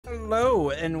Hello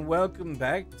and welcome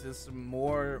back to some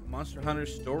more Monster Hunter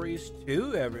Stories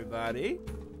 2, everybody.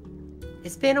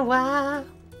 It's been a while.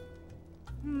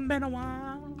 Been a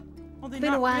while. Only Been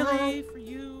a not while. really for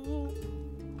you.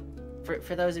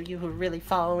 For those of you who are really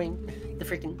following the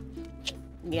freaking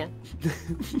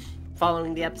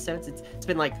following the episodes, it's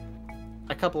been like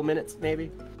a couple minutes maybe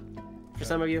for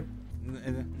some of you.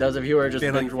 Those of you who are just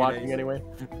binge watching anyway.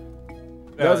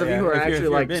 Those of you who are actually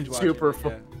like super.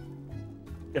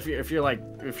 If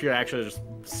you're actually just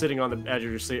sitting on the edge of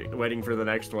your seat waiting for the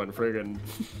next one, friggin'.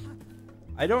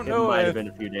 I don't know. It might have been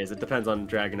a few days. It depends on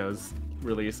Dragono's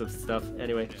release of stuff.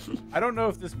 Anyway, I don't know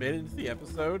if this made it into the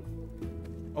episode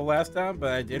last time,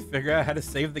 but I did figure out how to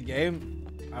save the game.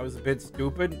 I was a bit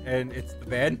stupid, and it's the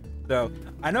bed, so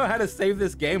I know how to save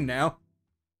this game now.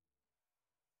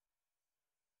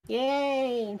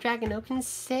 Yay! Dragono can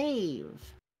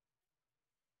save.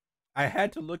 I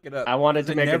had to look it up. I wanted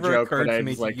to make a joke, but but I to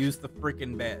me was like, to use the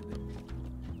freaking bed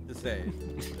to save.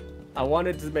 I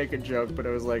wanted to make a joke, but it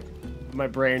was like my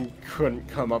brain couldn't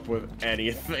come up with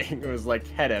anything. It was like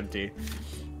head empty.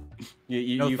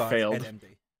 You thoughts, failed. Head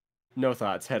empty. No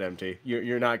thoughts, head empty.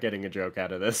 You're not getting a joke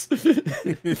out of this.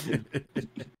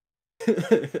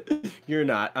 You're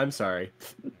not. I'm sorry.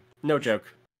 No joke.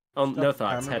 No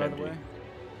thoughts, head empty.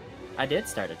 I did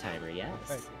start a timer, yes.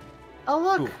 Okay. Oh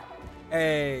look. Cool.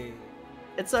 Hey.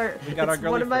 It's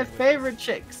one of my favorite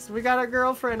chicks. We got our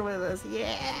girlfriend with us.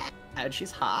 Yeah. And she's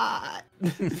hot.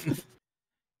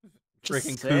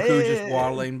 Freaking Cuckoo just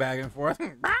waddling back and forth.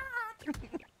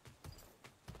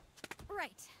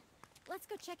 Right. Let's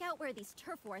go check out where these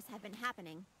turf wars have been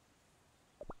happening.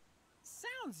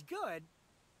 Sounds good,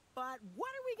 but what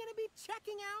are we gonna be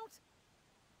checking out?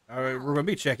 All right, we're gonna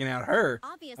be checking out her.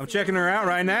 Obviously, I'm checking her out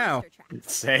right now.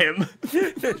 Same.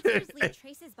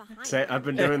 I've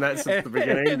been doing that since the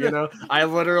beginning, you know? I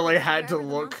literally had to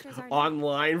look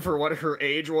online for what her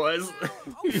age was.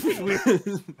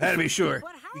 Had to be sure.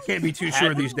 You can't be too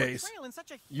sure these days.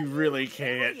 You really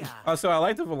can't. Also, I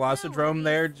like the Velocidrome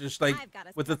there, just like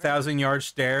with the 1,000-yard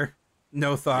stare.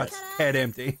 No thoughts, head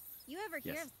empty. You ever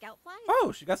hear of scout flies?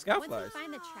 Oh, she got scout flies.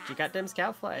 She got them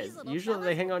scout flies. Usually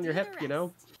they hang on your hip, you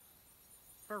know?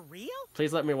 For real?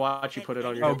 Please let me watch you put it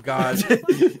on your hip. Oh God.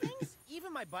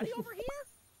 Even my buddy over here?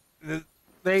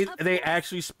 They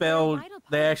actually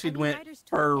went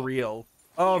for real.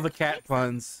 Oh, the cat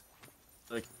puns.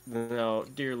 Like, no,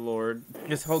 dear Lord.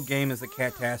 This whole game is a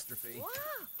catastrophe.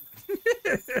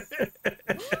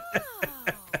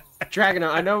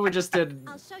 Dragono, I know we just did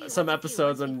some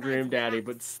episodes on Dream Daddy,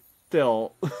 but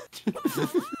still.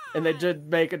 And they did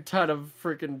make a ton of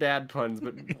freaking dad puns,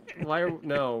 but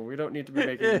no, we don't need to be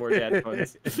making more dad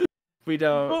puns. We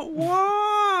don't. But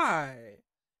why?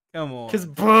 Come on. Cause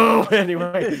boo!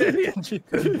 Anyway.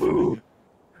 Boo.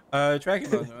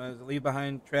 Tracking modes. Leave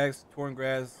behind tracks, torn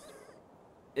grass.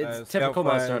 It's typical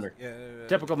Monster Hunter. Yeah,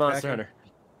 typical Monster Hunter.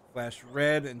 Flash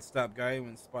red and stop guy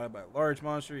when spotted by a large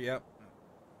monster. Yep.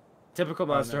 Typical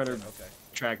Monster Hunter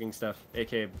tracking stuff,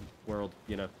 aka world,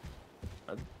 you know.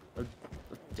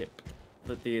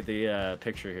 But the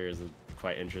picture here is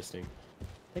quite interesting.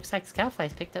 Looks like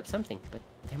Scoutflies picked up something, but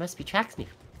there must be tracks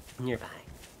nearby.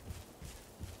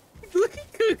 Look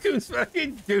at Cuckoo's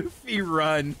fucking doofy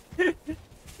run.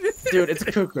 Dude, it's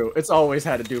a cuckoo. It's always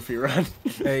had a doofy run.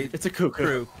 Hey, it's a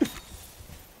cuckoo.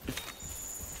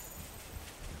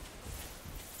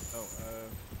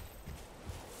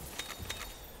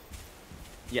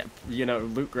 Yeah, you know,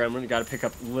 Loot Gremlin, you gotta pick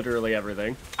up literally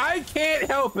everything. I can't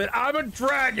help it. I'm a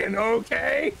dragon,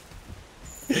 okay?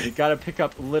 Gotta pick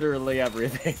up literally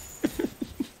everything.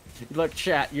 Look,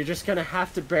 chat, you're just gonna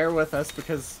have to bear with us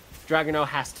because Dragono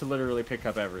has to literally pick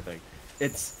up everything.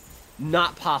 It's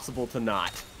not possible to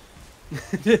not.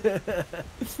 It's in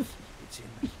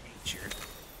my nature.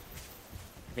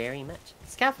 Very much.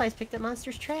 Scoutflies picked up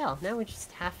Monster's Trail. Now we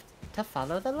just have to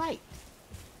follow the light.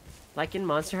 Like in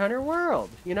Monster Hunter World.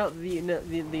 You know,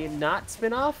 the not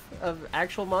spin-off of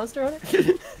actual Monster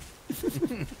Hunter?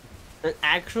 An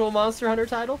actual Monster Hunter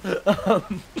title?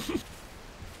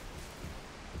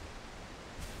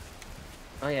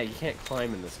 Oh yeah, you can't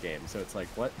climb in this game, so it's like,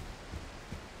 what?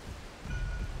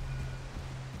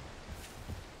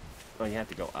 Oh, you have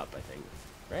to go up, I think.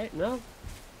 Right? No?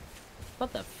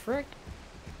 What the frick?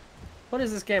 What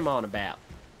is this game on about?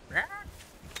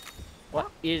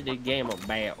 What is the game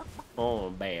about? On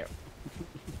about.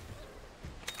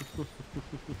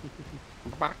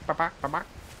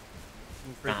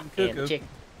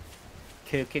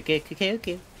 Cuckoo.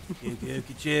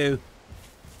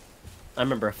 I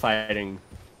remember hating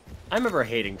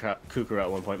Cuckoo at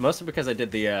one point, mostly because I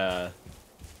did the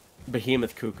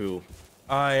Behemoth Cuckoo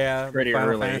Oh yeah, pretty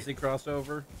Final early. Fantasy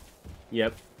crossover.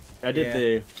 Yep, I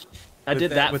did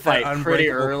that fight pretty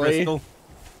early. Crystal.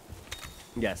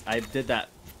 Yes, I did that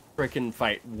freaking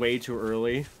fight way too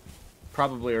early.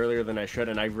 Probably earlier than I should,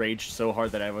 and I raged so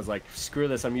hard that I was like, screw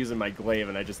this, I'm using my glaive,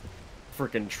 and I just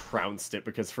freaking trounced it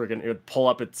because freaking it'd pull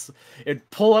up the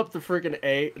freaking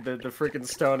the freaking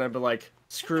stone. I'd be like,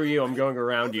 screw you, I'm going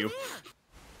around you.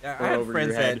 Yeah, I had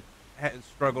friends that had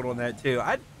struggled on that too.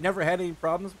 I never had any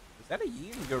problems. Is that a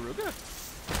Yi and Garuga?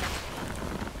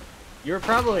 You're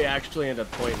probably actually at a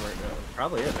point where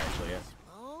probably is actually, yes.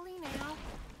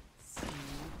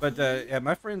 But yeah,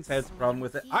 my friends had some problem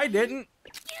with it. I didn't,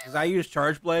 because I used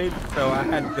Charge Blade, so I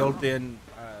had built-in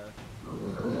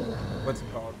what's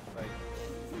it called? Like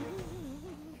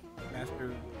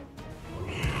Master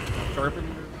Sharpen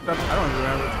or something. I don't even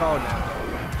remember what it's called now.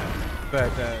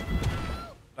 But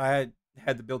I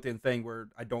had the built-in thing where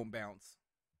I don't bounce.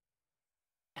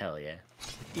 Hell yeah.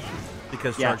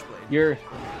 Because Charge Blade.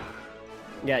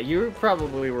 You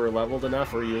probably were leveled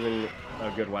enough or using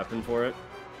a good weapon for it.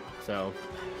 So.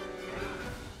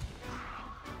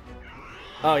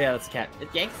 Oh yeah, that's a cat.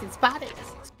 Yanks and spotted.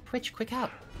 Twitch, quick out.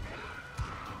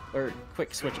 Or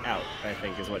quick switch out, I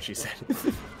think is what she said.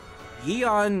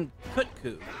 Yeon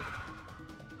Kutku.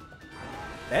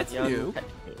 That's Yeon new.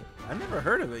 Kutku. I've never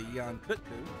heard of a Yeon Kutku.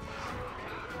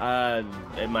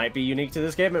 It might be unique to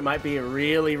this game. It might be a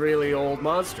really, really old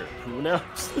monster. Who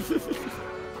knows?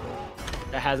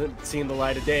 That hasn't seen the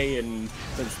light of day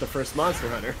since the first Monster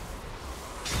Hunter.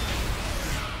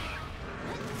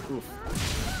 Oof.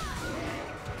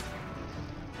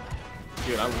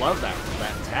 Dude, I love that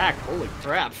attack. Holy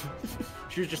crap.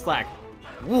 She was just like,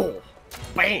 whoa,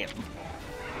 bam.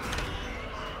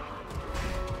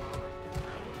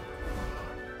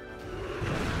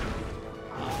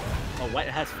 Oh, what?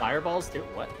 It has fireballs too?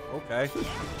 What? Okay.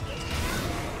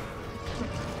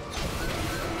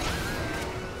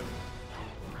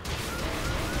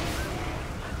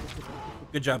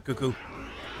 Good job, Cuckoo.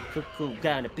 Cuckoo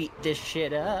gonna beat this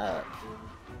shit up.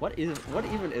 What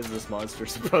even is this monster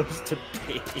supposed to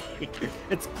be?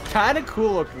 It's kind of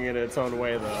cool looking in its own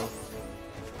way, though.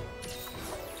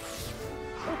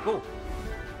 Oh, cool.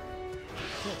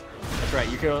 That's right.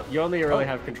 You only really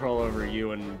have control over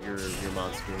you and your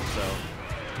monster, so.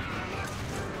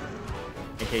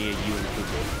 AKA you and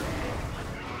Cuckoo.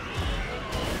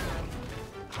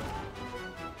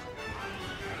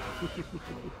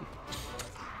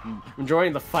 I'm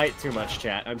enjoying the fight too much,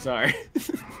 chat. I'm sorry.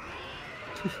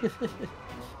 You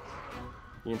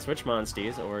can switch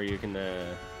monsties, or you can.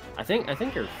 I think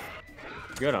you're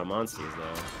good on monsties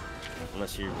though,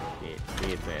 unless you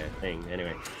need the thing.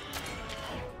 Anyway,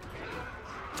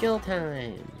 kill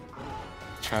time.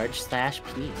 Charge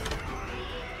 /P.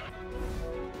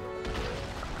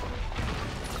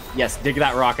 Yes, dig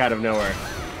that rock out of nowhere.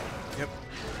 Yep.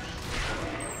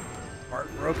 Part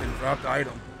broken. Dropped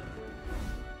item.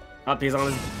 Up, he's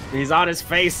on his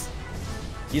face.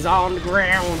 He's on the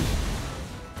ground.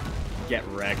 Get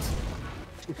wrecked.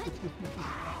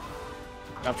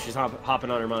 Up, she's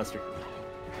hopping on her monster.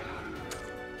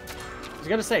 I was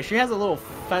gonna say, she has a little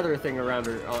feather thing around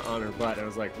her on her butt. I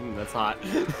was like, that's hot.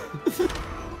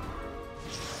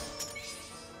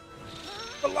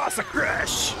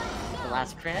 Velocicrash!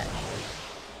 Velocicrash?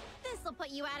 This'll put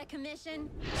you out of commission.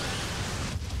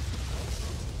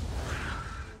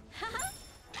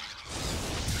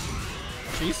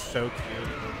 She's so cute.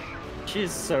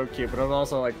 She's so cute, but I'm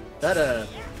also like, that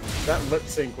lip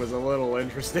sync was a little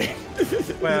interesting.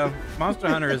 Well, Monster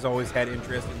Hunter has always had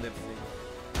interest in lip sync.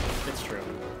 It's true.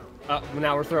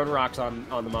 Now we're throwing rocks on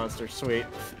the monster. Sweet.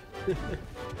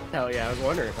 Hell yeah, I was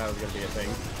wondering if that was gonna be a thing.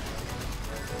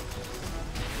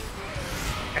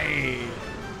 Hey!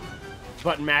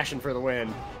 Button mashing for the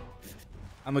win.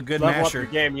 I'm a good Level masher.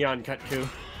 Up your game, Yeon Kutku.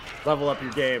 Level up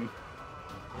your game.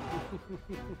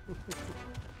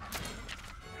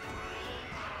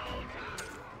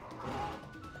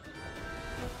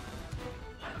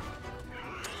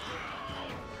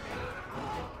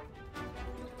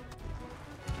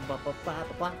 Blah, blah, blah,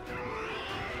 blah,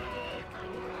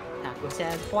 blah.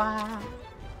 Sad, blah.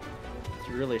 It's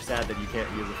really sad that you can't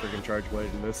use a freaking charge blade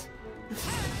in this.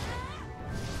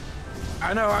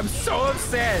 I know, I'm so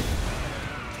upset.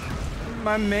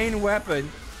 My main weapon.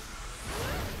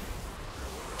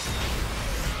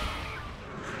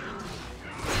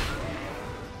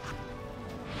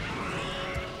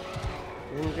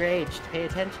 You're enraged. Pay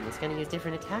attention. It's gonna use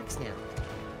different attacks now.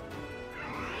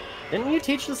 Didn't you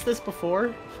teach us this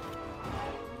before?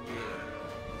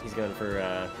 He's going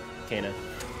for Kana.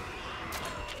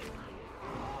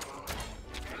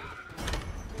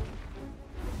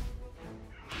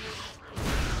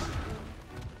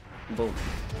 Boom.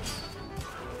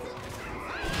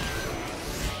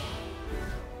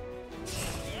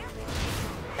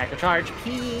 Attack the charge.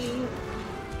 Pee.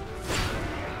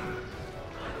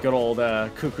 Good old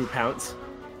cuckoo pounce.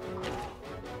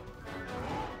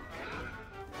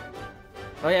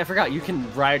 Oh yeah, I forgot. You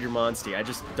can ride your Monstie. I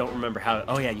just don't remember how.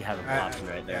 Oh yeah, you have an option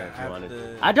right there if you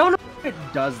wanted. I don't know what it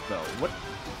does though. What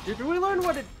did we learn?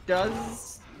 What it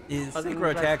does? Is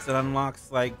synchro attacks that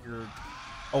unlocks like your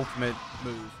ultimate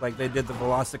move. Like they did the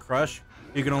Velocicrush.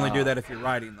 You can only do that if you're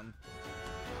riding them.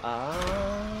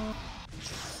 I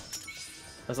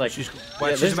was like, she's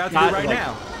about to do right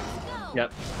now.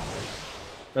 Yep.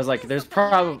 I was like, there's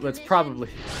probably that's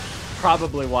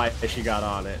probably why she got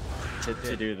on it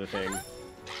to do the thing.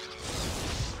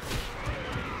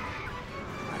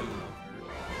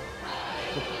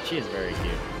 She is very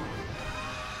cute.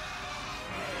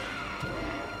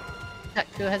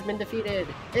 Taku has been defeated.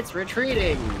 It's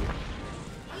retreating.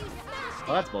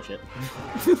 Oh, that's bullshit.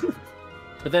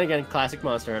 But then again, classic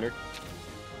Monster Hunter.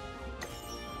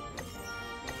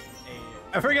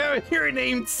 I forgot you're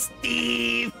named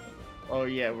Steve. Oh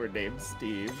yeah, we're named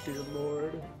Steve, dear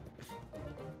lord.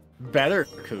 Better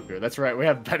Cuckoo. That's right, we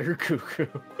have better Cuckoo.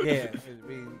 Yeah,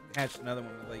 we hatched another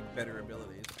one with like better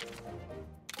abilities.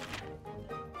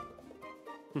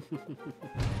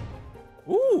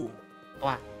 Ooh.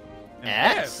 Wow.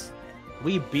 S.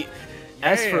 We beat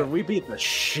S for we beat the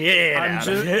shit out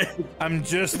of it. I'm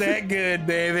just that good,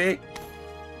 baby.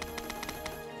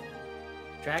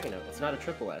 Dragonote. It's not a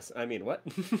triple S. I mean, what?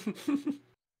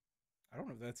 I don't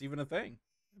know if that's even a thing.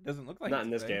 It doesn't look like not in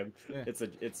this game. Yeah. It's a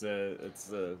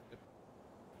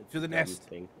to the nest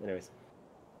thing. Anyways.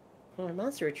 When a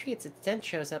monster retreats, its den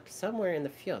shows up somewhere in the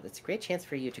field. It's a great chance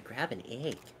for you to grab an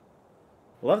egg.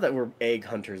 I love that we're egg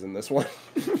hunters in this one.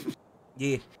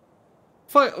 Yeah.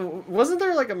 Wasn't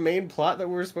there like a main plot that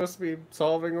we were supposed to be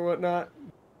solving or whatnot?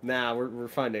 Nah, we're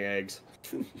finding eggs.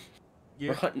 Yeah.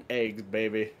 We're hunting eggs,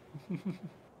 baby.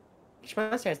 Each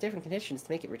monster has different conditions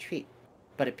to make it retreat,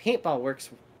 but a paintball works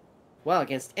well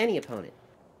against any opponent.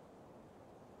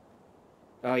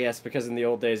 Oh yes, because in the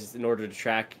old days, in order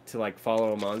to like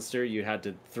follow a monster, you had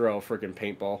to throw a freaking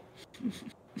paintball.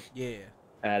 Yeah.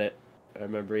 At it. I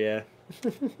remember, yeah.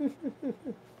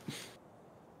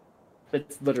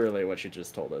 It's literally what she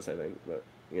just told us, I think, but,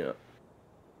 you know.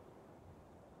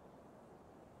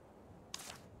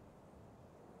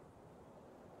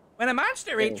 When a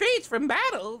monster retreats from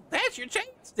battle, that's your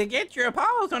chance to get your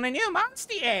paws on a new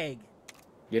Monstie egg.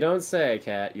 You don't say,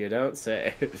 Cat. You don't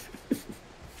say.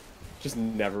 Just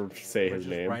never say his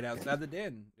name. Right outside the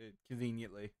den,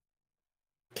 conveniently.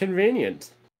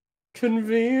 Convenient.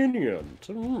 Convenient.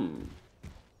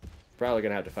 Probably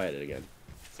gonna have to fight it again.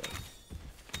 So.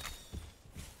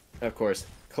 Of course,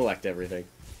 collect everything.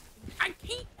 I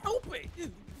can't help it.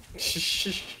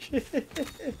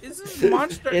 This is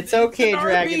monster. It's okay,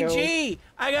 RPG.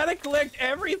 I gotta collect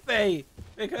everything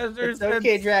because there's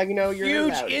huge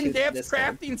in-depth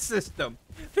crafting system.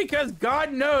 Because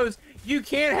God knows you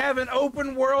can't have an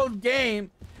open world game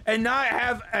and not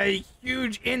have a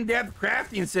huge in-depth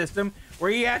crafting system where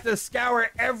you have to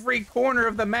scour every corner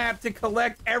of the map to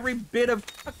collect every bit of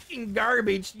fucking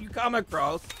garbage you come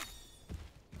across.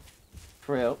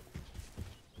 For real.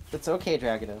 It's okay,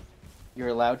 Dragono. You're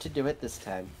allowed to do it this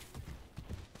time.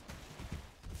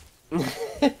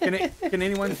 Can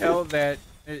anyone tell that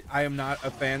I am not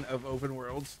a fan of open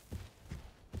worlds?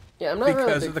 Yeah, I'm not because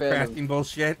really of the crafting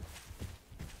bullshit.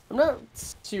 I'm not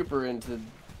super into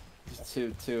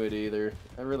it either.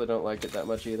 I really don't like it that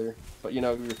much either. But you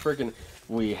know,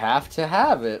 we have to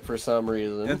have it for some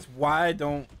reason. That's why I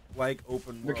don't like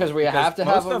open world. Because we have to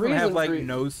have a reason. Most of them have like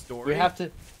no story.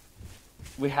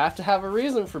 We have to have a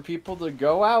reason for people to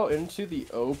go out into the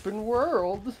open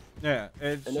world. Yeah,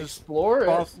 and explore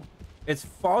it. It's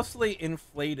falsely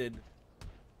inflated.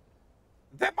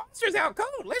 That monster's out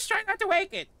cold. Let's try not to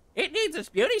wake it. It needs its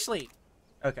beauty sleep.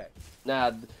 Okay.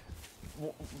 Nah.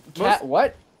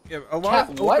 What? Yeah, a lot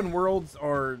of open worlds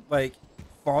are like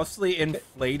falsely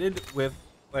inflated with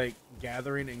like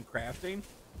gathering and crafting.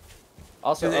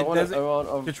 Also, I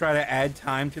want to try to add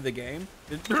time to the game.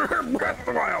 Breath of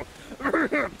the Wild.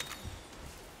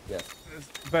 Yes.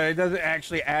 But it doesn't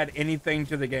actually add anything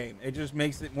to the game. It just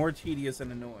makes it more tedious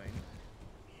and annoying.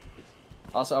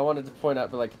 Also, I wanted to point out,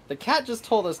 but like, the cat just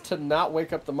told us to not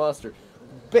wake up the monster.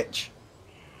 Bitch.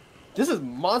 This is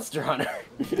Monster Hunter.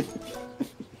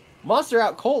 Monster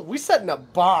out cold. We setting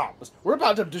up bombs. We're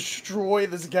about to destroy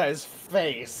this guy's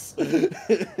face.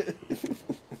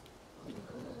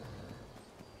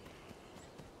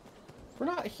 We're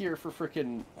not here for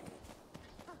frickin'...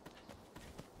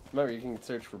 Remember, you can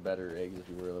search for better eggs if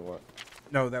you really want.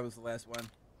 No, that was the last one.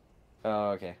 Oh,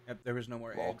 okay. Yep, there was no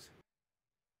more eggs.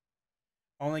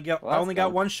 I only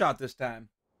got one shot this time.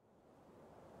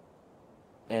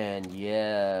 And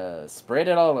yeah, sprayed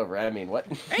it all over. I mean, what?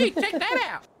 Hey, check that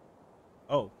out!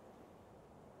 Oh.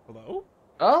 Hello?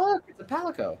 Oh, look, it's a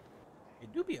palico.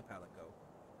 It do be a palico.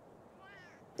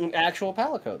 An actual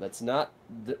palico. That's not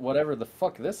whatever the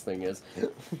fuck this thing is.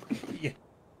 Yeah.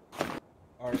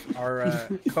 Our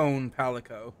cone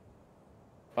palico.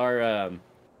 Our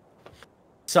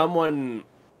someone.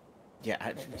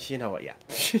 Yeah, you know what? Yeah.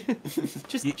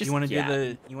 You want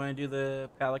to do the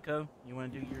palico? You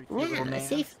want to do your little man?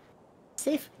 safe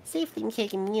thing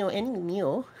taking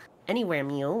meal anywhere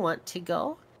meal want to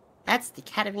go. That's the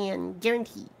caravan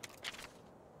guarantee.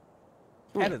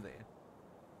 Caravan.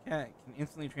 Yeah, it can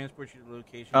instantly transport you to the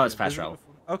location. Oh, it's fast travel.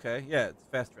 Okay, yeah, it's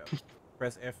fast travel.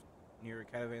 Press F near a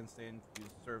caravan stand to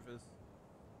use the surface.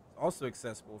 It's also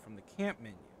accessible from the camp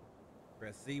menu.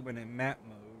 Press Z when in map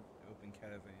mode to open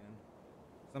caravan.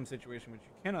 Some situation which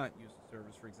you cannot use the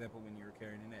service, for example, when you're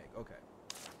carrying an egg. Okay.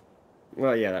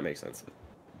 Well, yeah, that makes sense.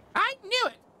 I knew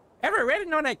it! Ever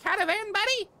ridden on a caravan,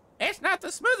 buddy? It's not the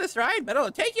smoothest ride, but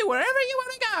it'll take you wherever you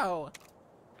want to go.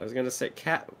 I was gonna say,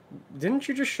 Cat, didn't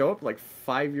you just show up like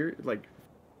 5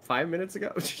 minutes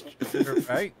ago?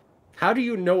 Right? How do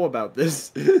you know about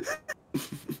this?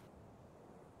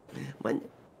 Once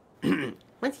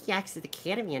you access the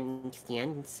caravan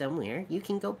stand somewhere, you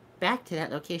can go back to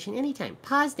that location anytime.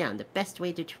 Pause down, the best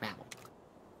way to travel.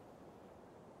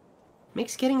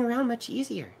 Makes getting around much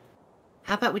easier.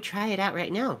 How about we try it out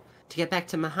right now to get back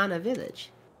to Mahana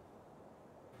Village?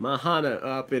 Mahana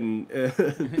up in...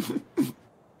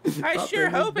 I sure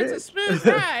hope it's a smooth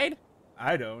ride.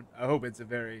 I don't. I hope it's a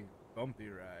very bumpy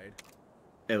ride.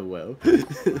 Oh, well.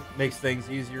 Makes things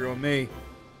easier on me.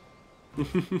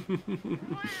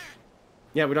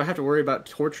 Yeah, we don't have to worry about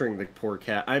torturing the poor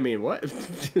cat. I mean, what?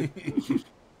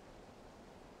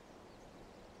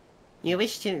 You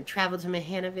wish to travel to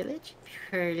Mahana Village?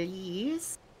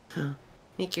 Please.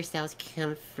 Make yourselves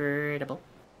comfortable.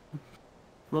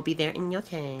 We'll be there in no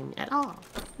time at all.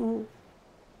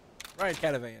 Right,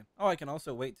 caravan. Oh, I can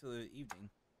also wait till the evening.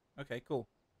 Okay, cool.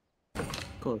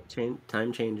 Cool.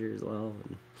 Time changer as well.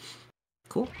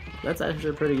 Cool. That's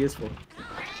actually pretty useful.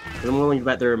 I'm willing to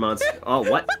bet there are monsters. Oh,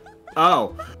 what?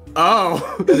 Oh.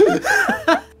 Oh.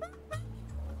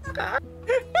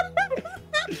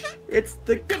 It's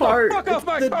the cart. Fuck off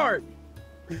my cart.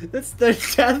 It's the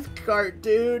death cart,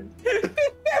 dude.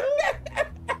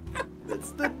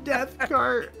 It's the death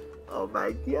cart. Oh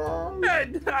my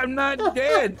god. I'm not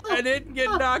dead. I didn't get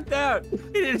knocked out.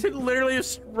 He just literally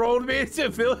just rolled me into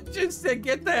village and said,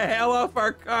 get the hell off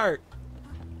our cart.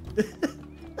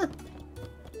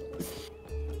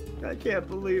 I can't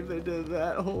believe they did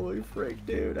that. Holy frick,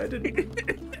 dude. I didn't...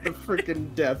 The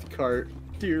freaking death cart.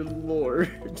 Dear lord.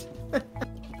 That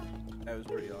was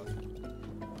pretty awesome.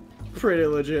 Pretty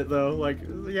legit, though. Like,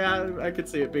 yeah, I could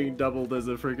see it being doubled as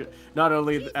a freaking... Not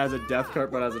only as a death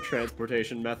cart, but as a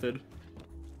transportation method.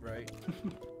 Right.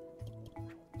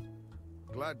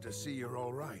 Glad to see you're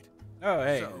all right. Oh,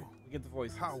 hey. So, we get the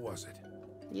voice. how was it?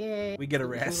 Yay. We get a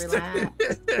rest.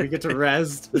 We get to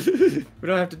rest. We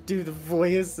don't have to do the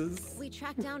voices. We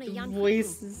tracked down a young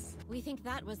voices. cuckoo. We think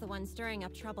that was the one stirring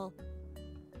up trouble.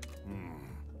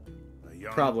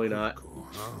 Probably not.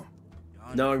 Huh?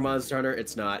 Knowing Monster Hunter,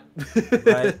 it's not.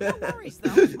 Right. No worries,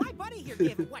 though. My buddy here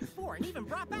gave it what for and even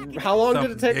brought back... How long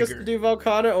did it take us bigger. to do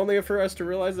Volcana, only for us to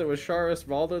realize it was Sharis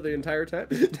Valda the entire time?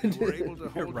 You were able to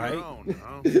hold Right. your own,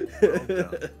 huh? Well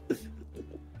done.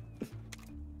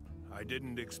 I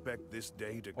didn't expect this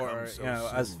day to come Or, so you know,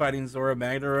 soon. us fighting Zora I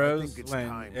think Magdaros it's when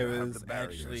time it to have was the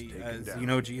barriers actually taken down.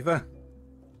 Xenojiva.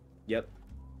 Yep.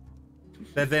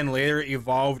 That then later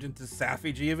evolved into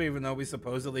Safi Jiva, even though we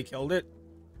supposedly killed it.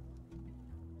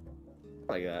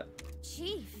 Like that.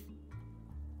 Chief.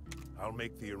 I'll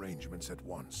make the arrangements at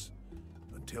once.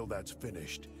 Until that's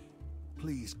finished,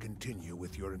 please continue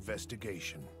with your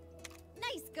investigation.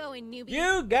 Nice going, newbie.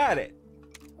 You got it.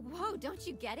 Whoa, don't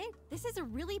you get it? This is a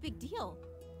really big deal.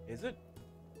 Is it?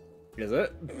 Is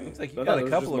it? Looks like you I got thought it a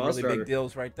was couple just of really Monster big Hunter.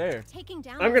 deals right there. Taking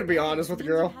down I'm gonna be the honest with you, means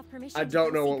you girl. have permission I to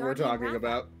don't go know see what we're Guardian talking Rafa.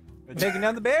 about. We're taking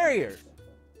down the barrier.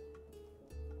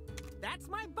 That's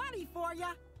my buddy for ya.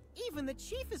 Even the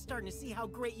chief is starting to see how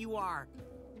great you are.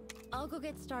 I'll go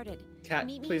get started. Cat,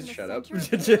 Meet me please in the shut up. center of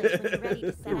the village when you're ready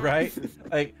to set out. Right?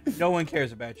 Like, no one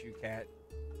cares about you, Cat.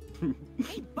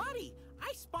 Hey, buddy,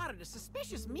 I spotted a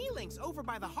suspicious mealings over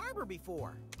by the harbor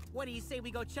before. What do you say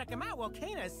we go check him out while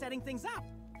Kana is setting things up?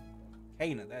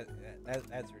 Kana, that's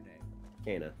her name.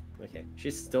 Kana. Okay.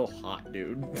 She's still hot,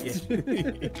 dude.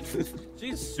 Yeah.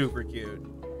 She's super cute.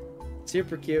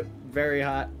 Super cute, very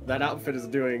hot. That outfit is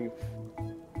doing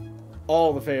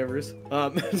all the favors.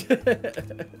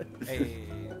 Hey,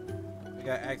 we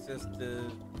got access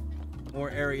to more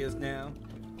areas now,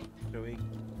 so we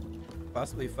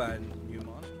possibly find new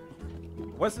monsters.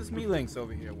 What's this me links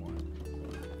over here one?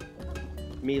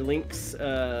 Me links,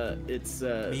 it's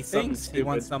me thinks he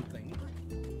wants something.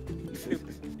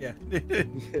 Yeah.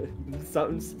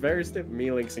 Something very stupid.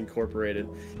 Me links Incorporated.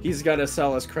 He's gonna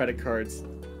sell us credit cards.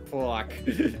 Fuck.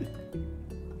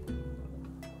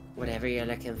 Whatever you're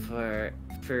looking for,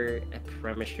 I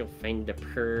promise you'll find the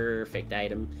perfect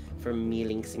item from Me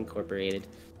Links Incorporated.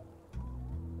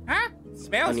 Huh?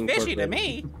 Smells fishy to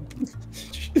me.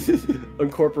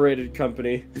 Incorporated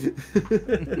company.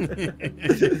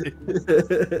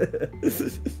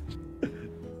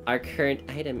 Our current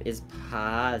item is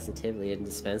positively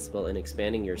indispensable in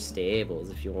expanding your stables.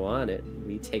 If you want it,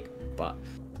 we take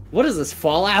What is this,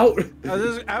 Fallout? I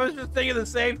was just thinking the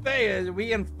same thing. Are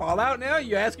we in Fallout now?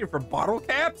 You asking for bottle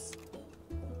caps?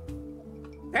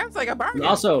 Sounds like a bargain.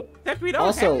 Also, except we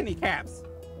don't have any caps.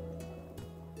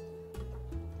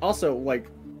 Also, like,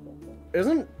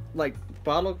 isn't like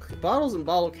bottles and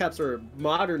bottle caps are a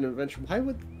modern invention?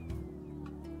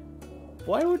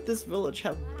 Why would this village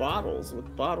have bottles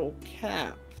with bottle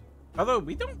caps? Although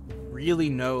we don't really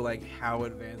know like how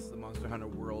advanced the Monster Hunter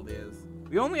world is.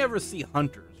 We only ever see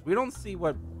hunters. We don't see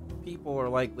what people are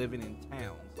like living in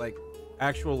towns, like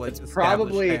actual like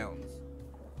established towns.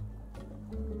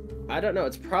 I don't know.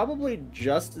 It's probably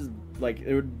just as like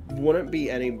wouldn't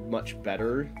be any much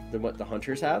better than what the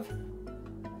hunters have.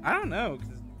 I don't know.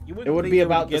 'Cause you wouldn't it would be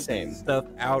about the same stuff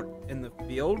out in the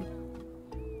field,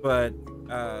 but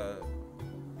I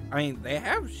mean they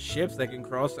have ships that can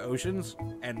cross the oceans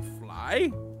and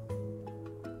fly.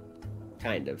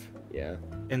 Kind of, yeah.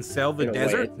 And sell the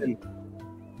desert.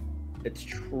 It's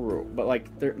true, but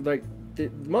like they're like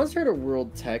the Monster Hunter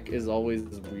World tech is always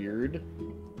weird.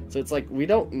 So it's like, we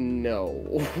don't know.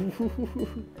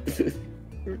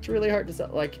 It's really hard to sell.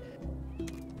 Like,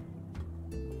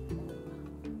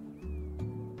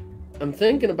 I'm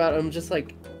thinking about it, I'm just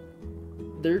like,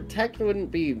 their tech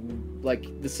wouldn't be,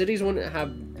 like, the cities wouldn't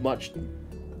have much.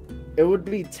 It would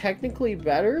be technically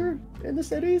better in the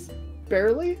cities.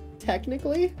 Barely.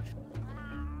 Technically.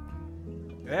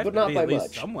 But not by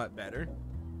much. Somewhat better.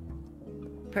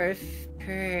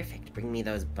 Perfect. Bring me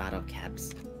those bottle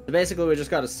caps. So basically, we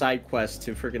just got a side quest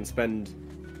to freaking spend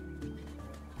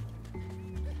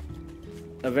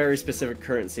a very specific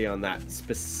currency on that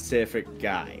specific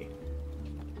guy.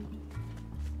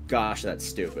 Gosh, that's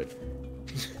stupid.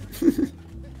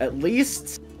 At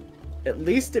least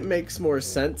it makes more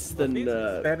sense than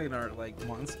expanding our like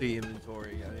monster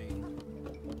inventory. I mean,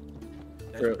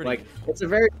 that's like it's a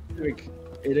very specific.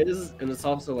 It is, and it's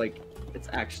also like it's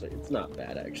not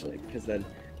bad actually, because then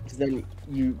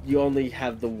you only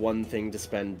have the one thing to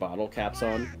spend bottle caps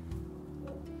on,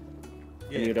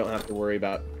 and you don't have to worry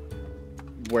about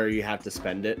where you have to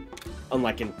spend it.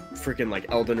 Unlike in freaking like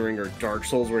Elden Ring or Dark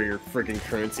Souls, where your freaking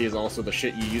currency is also the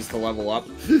shit you use to level up.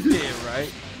 Yeah,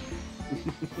 right.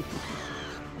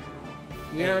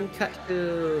 Jan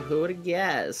Kutku, who would have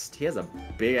guessed? He has a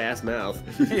big ass mouth.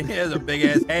 He has a big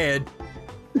ass head.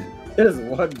 There's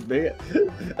one big.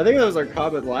 I think that was our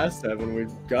comment last time when we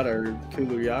got our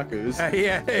Kulu Yakus.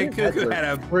 Yeah, Kuku had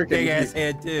a big ass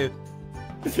head too.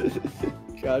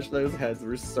 Gosh, those heads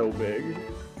were so big.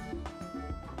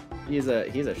 He's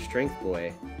a strength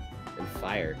boy and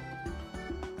fire.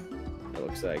 It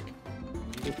looks like.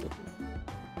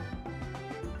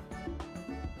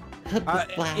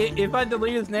 If I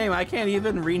delete his name, I can't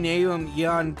even rename him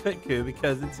Jan Kutku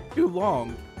because it's too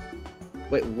long.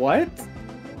 Wait, what?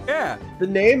 Yeah. The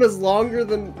name is longer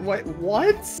than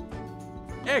what?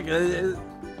 Yeah, because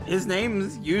his name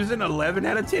is using 11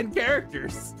 out of 10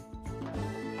 characters.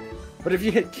 But if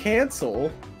you hit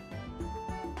cancel,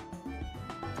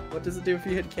 what does it do if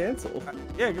you hit cancel?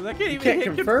 Yeah, because I can't even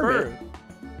hit confirm it.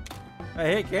 I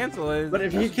hit cancel. But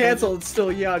if you cancel, it's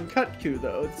still Jan Kutku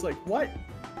though. It's like what?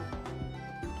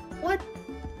 What?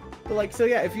 But like, so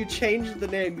yeah, if you change the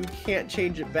name, you can't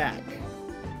change it back.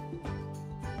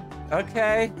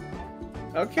 Okay.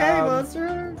 Okay, Monster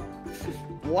Hunter.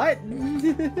 What?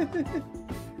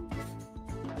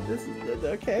 This is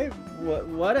okay.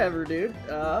 Whatever, dude.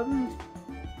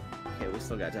 Okay, we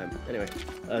still got time. Anyway,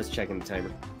 I was checking the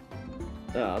timer.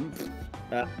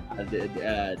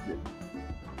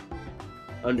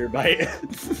 Underbite.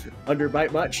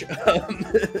 Underbite much.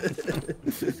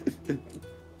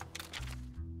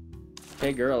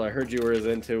 Hey girl, I heard you were as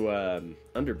into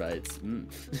underbites.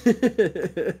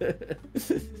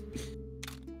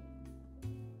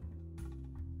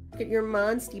 Look at your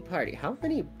Monsty party. How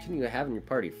many can you have in your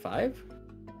party? 5?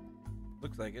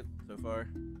 Looks like it so far.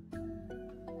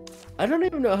 I don't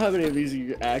even know how many of these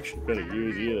you're actually gonna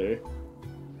use either.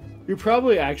 You're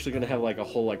probably actually gonna have like a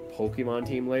whole like Pokemon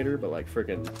team later, but like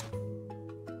freaking.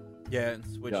 Yeah, and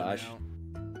switch them out.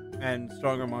 And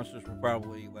stronger monsters will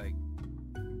probably like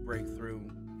break through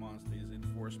monsters and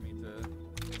force me to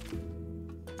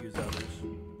use others.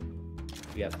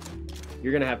 Yep.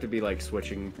 You're gonna have to be like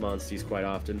switching monsters quite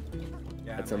often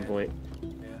at some point.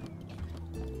 Yeah.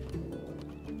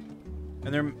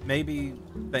 And there may be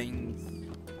things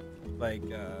like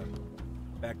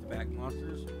back-to-back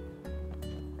monsters.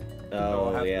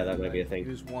 Oh yeah, that might be a thing.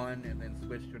 Use one and then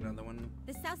switch to another one.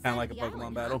 Kind Kind of like a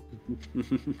Pokemon battle.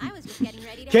 I was just getting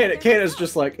ready to Kana's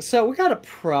just like, so we got a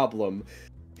problem.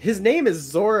 His name is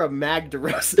Zora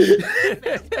Magdaros.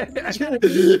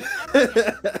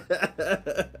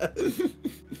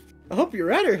 I hope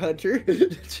you're at her, Hunter.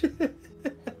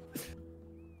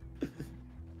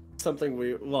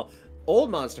 Something old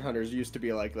Monster Hunters used to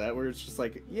be like that, where it's just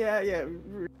like, yeah,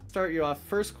 start you off.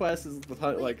 First quest is with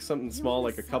like something small,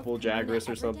 like a couple Jagras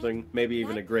or something, maybe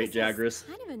even a great Jagras.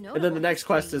 And then the next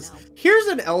quest is, here's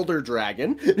an Elder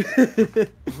Dragon.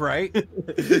 Right?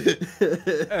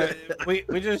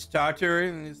 We just talked to her,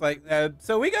 and it's like,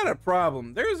 so we got a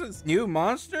problem. There's this new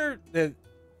monster that's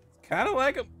kind of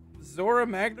like a Zora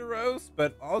Magdaros,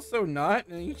 but also not,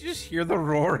 and you just hear the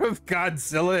roar of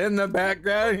Godzilla in the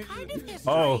background.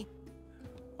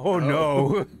 Oh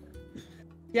no.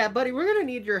 Yeah, buddy, we're gonna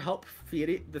need your help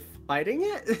fighting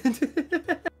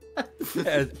it.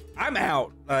 I'm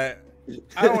out. I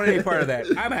don't want any part of that.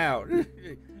 I'm out.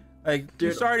 Like,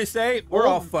 dude, sorry to say, we're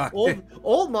all fucked.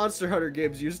 Old Monster Hunter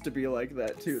games used to be like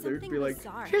that too. They'd be like,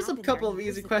 here's a couple of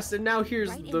easy quests, and now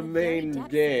here's the main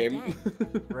game.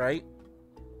 Right?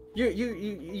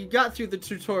 You got through the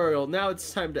tutorial. Now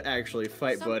it's time to actually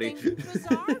fight, buddy.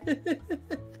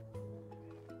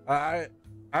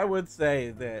 I would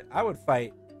say that I would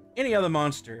fight any other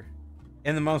monster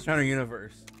in the Monster Hunter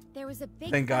universe. There was a big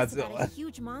than Godzilla. A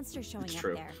huge monster showing up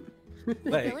there.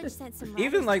 Like,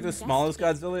 even like the smallest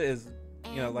Godzilla is,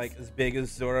 you know, like as big as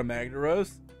Zora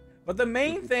Magdaros. But the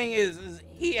main thing is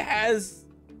he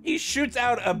shoots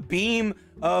out a beam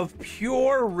of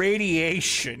pure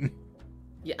radiation.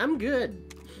 Yeah, I'm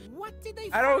good. What did they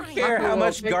I don't care how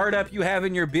much guard up you have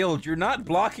in your build. You're not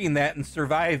blocking that and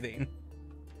surviving.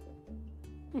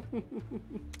 In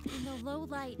the low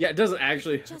light, yeah, it doesn't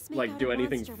actually like do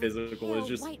anything physical. It's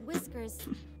just white whiskers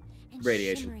and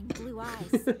radiation. Blue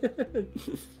eyes.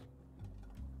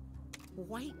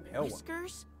 White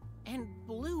whiskers and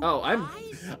blue eyes?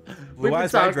 Blue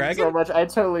eyes white dragon? So much, I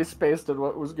totally spaced on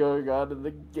what was going on in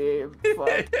the game.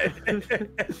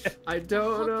 I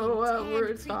don't know what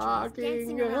we're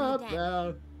talking about.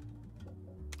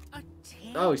 A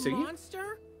tan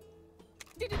monster?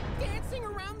 Did it dancing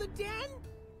around the den?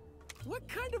 What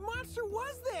kind of monster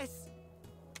was this?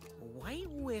 White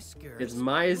whiskers. It's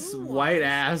my white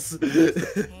ass.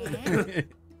 That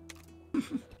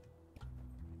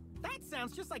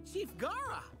sounds just like Chief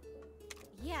Gara.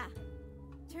 Yeah.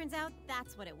 Turns out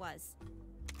that's what it was.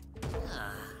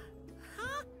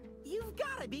 Huh? You've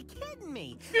got to be kidding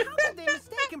me. How did they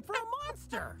mistake him for a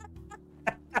monster?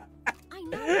 I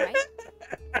know, right?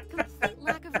 Complete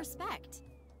lack of respect.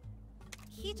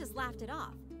 He just laughed it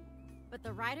off. But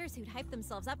the riders who'd hyped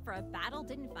themselves up for a battle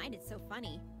didn't find it so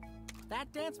funny. That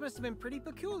dance must have been pretty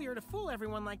peculiar to fool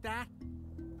everyone like that.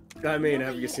 I mean,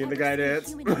 have you seen the guy dance?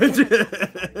 He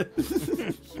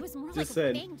was more like a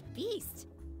fanged beast.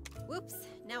 Whoops,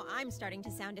 now I'm starting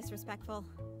to sound disrespectful.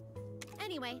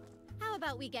 Anyway, how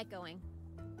about we get going?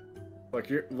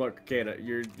 Look, Kana,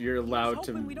 you're allowed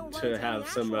to have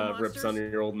some rips on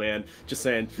your old man. Just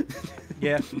saying.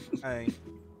 Yeah,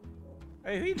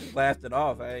 he just laughed it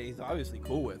off. He's obviously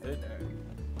cool with it.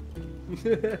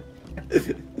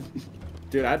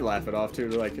 Dude, I'd laugh it off too.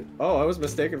 Like, oh, I was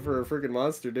mistaken for a freaking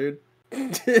monster, dude.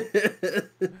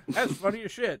 That's funny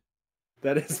as shit.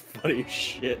 That is funny as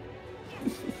shit.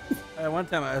 One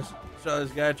time I saw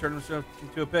this guy turn himself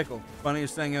into a pickle.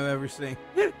 Funniest thing I've ever seen.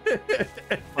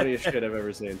 Funniest shit I've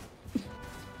ever seen.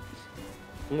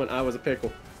 When I was a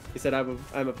pickle. He said, I'm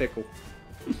a pickle.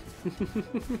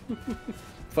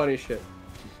 Funny shit.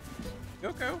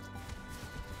 Okay.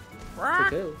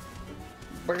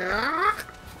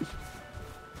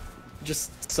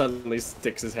 Just suddenly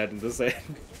sticks his head in the sand.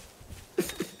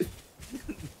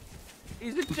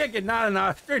 He's a chicken, not an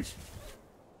ostrich.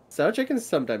 Sow chickens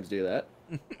sometimes do that.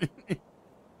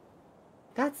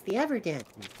 That's the Everdent.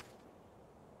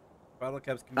 Bottle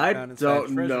caps can be I found inside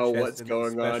don't know what's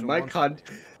going on.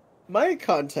 My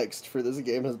context for this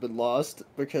game has been lost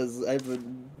because I've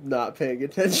been not paying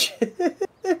attention.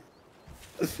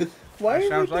 Why?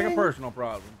 Sounds like a personal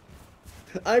problem.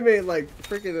 I mean, like,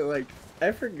 freaking, like,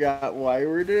 I forgot why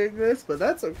we're doing this, but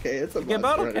that's okay. It's a get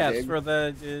bottle caps for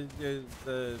the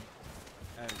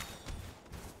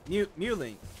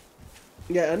Mewling.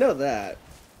 Yeah, I know that.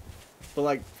 But,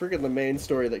 like, freaking the main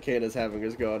story that Kane is having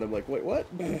is going. I'm like, wait, what?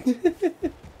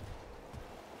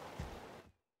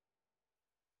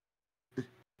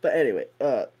 But anyway,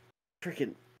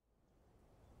 freaking.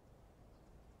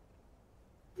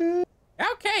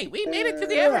 Okay, we made it to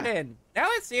the Everden. Now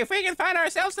let's see if we can find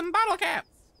ourselves some bottle caps.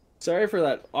 Sorry for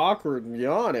that awkward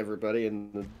yawn, everybody,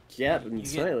 and the gap and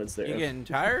silence there. You getting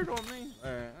tired on me?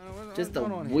 Just a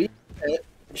wee bit.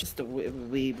 Just a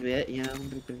wee bit, yeah.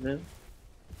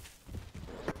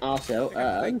 Also,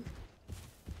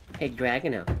 hey,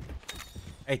 Dragono.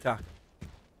 Hey, Talk.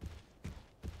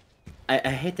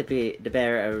 I hate to be the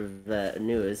bearer of the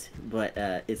news, but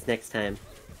it's next time.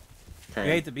 You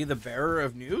hate to be the bearer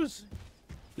of news?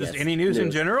 Just any news in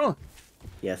general?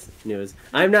 Yes, news.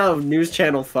 I'm now News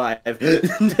Channel 5. Well,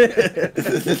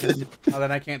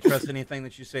 then I can't trust anything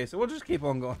that you say, so we'll just keep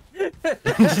on going.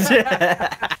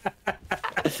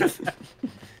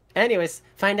 Anyways,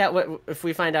 find out if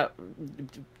we find out.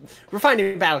 We're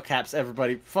finding battle caps,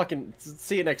 everybody. Fucking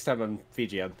see you next time on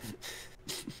VGM.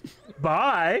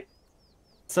 Bye.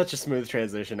 Such a smooth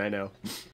transition, I know.